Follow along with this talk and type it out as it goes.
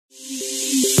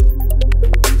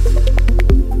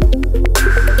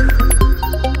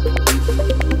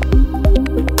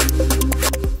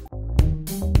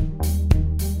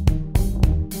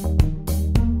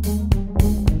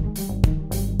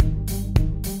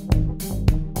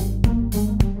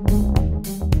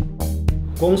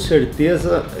Com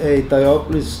certeza,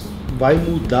 Itaiópolis vai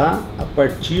mudar a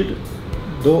partir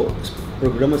do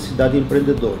programa Cidade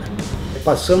Empreendedora.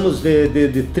 Passamos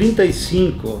de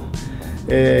 35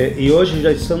 e hoje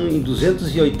já estamos em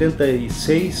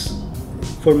 286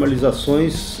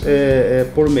 formalizações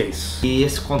por mês. E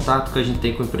esse contato que a gente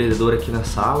tem com o empreendedor aqui na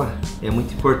sala é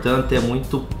muito importante, é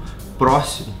muito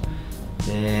próximo.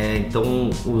 Então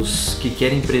os que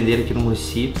querem empreender aqui no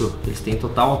município, eles têm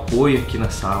total apoio aqui na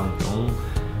sala.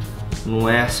 Então não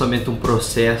é somente um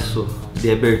processo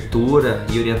de abertura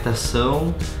e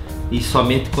orientação e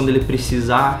somente quando ele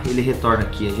precisar ele retorna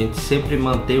aqui. A gente sempre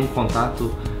mantém um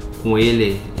contato com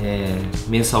ele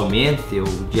mensalmente ou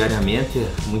diariamente,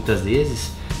 muitas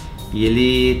vezes, e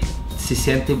ele se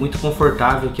sente muito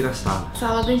confortável aqui na sala. A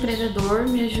sala do empreendedor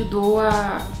me ajudou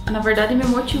na verdade me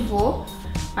motivou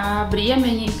a abrir a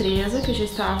minha empresa, que eu já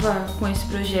estava com esse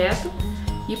projeto,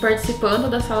 e participando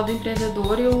da sala do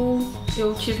empreendedor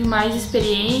eu tive mais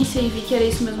experiência e vi que era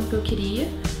isso mesmo que eu queria.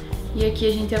 E aqui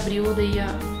a gente abriu daí a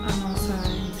nossa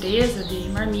empresa de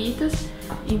marmitas.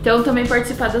 Então também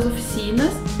participar das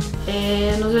oficinas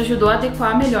nos ajudou a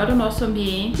adequar melhor o nosso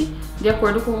ambiente de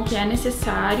acordo com o que é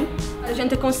necessário. A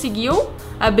gente conseguiu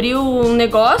abrir um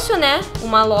negócio, né?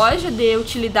 Uma loja de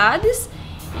utilidades.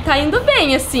 Tá indo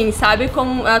bem, assim, sabe?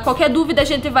 Qualquer dúvida a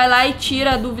gente vai lá e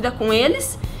tira a dúvida com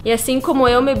eles. E assim como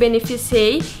eu me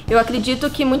beneficiei, eu acredito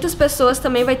que muitas pessoas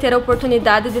também vão ter a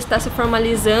oportunidade de estar se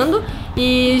formalizando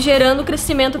e gerando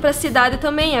crescimento para a cidade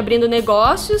também, abrindo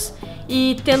negócios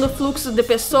e tendo fluxo de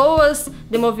pessoas,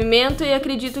 de movimento, e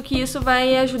acredito que isso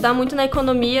vai ajudar muito na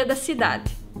economia da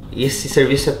cidade. Esse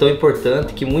serviço é tão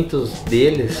importante que muitos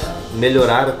deles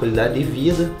melhoraram a qualidade de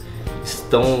vida,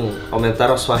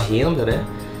 aumentaram a sua renda, né?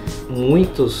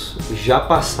 Muitos já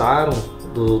passaram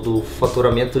do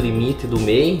faturamento limite do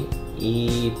MEI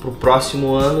e para o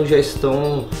próximo ano já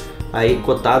estão aí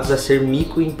cotados a ser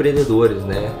microempreendedores,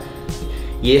 né?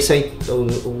 E esse é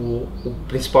o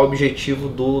principal objetivo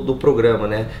do programa,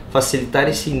 né? Facilitar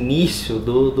esse início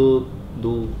do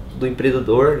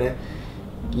empreendedor, né?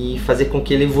 E fazer com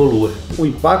que ele evolua. O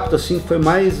impacto assim foi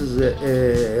mais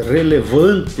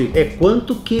relevante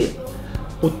quanto que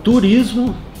o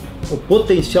turismo, o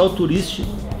potencial turístico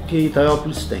que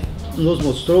Itaiópolis tem. Nos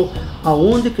mostrou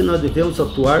aonde que nós devemos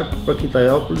atuar para que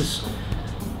Itaiópolis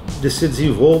se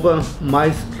desenvolva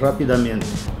mais rapidamente.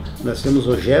 Nós temos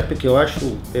o GEP, que eu acho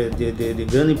de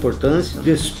grande importância,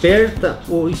 desperta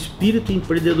o espírito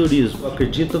empreendedorismo. Eu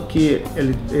acredito que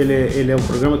ele é um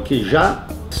programa que já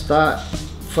está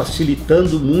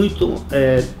facilitando muito,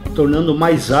 tornando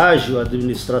mais ágil a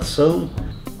administração.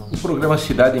 O programa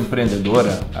Cidade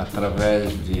Empreendedora, através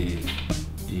de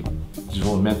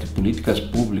desenvolvimento de políticas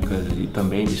públicas e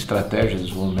também de estratégias de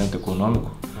desenvolvimento econômico,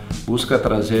 busca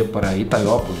trazer para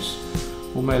Itaiópolis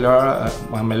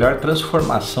a melhor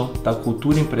transformação da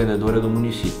cultura empreendedora do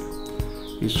município.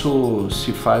 Isso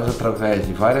se faz através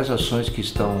de várias ações que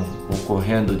estão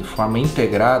ocorrendo de forma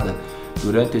integrada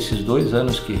durante esses 2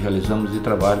 anos que realizamos de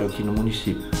trabalho aqui no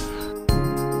município.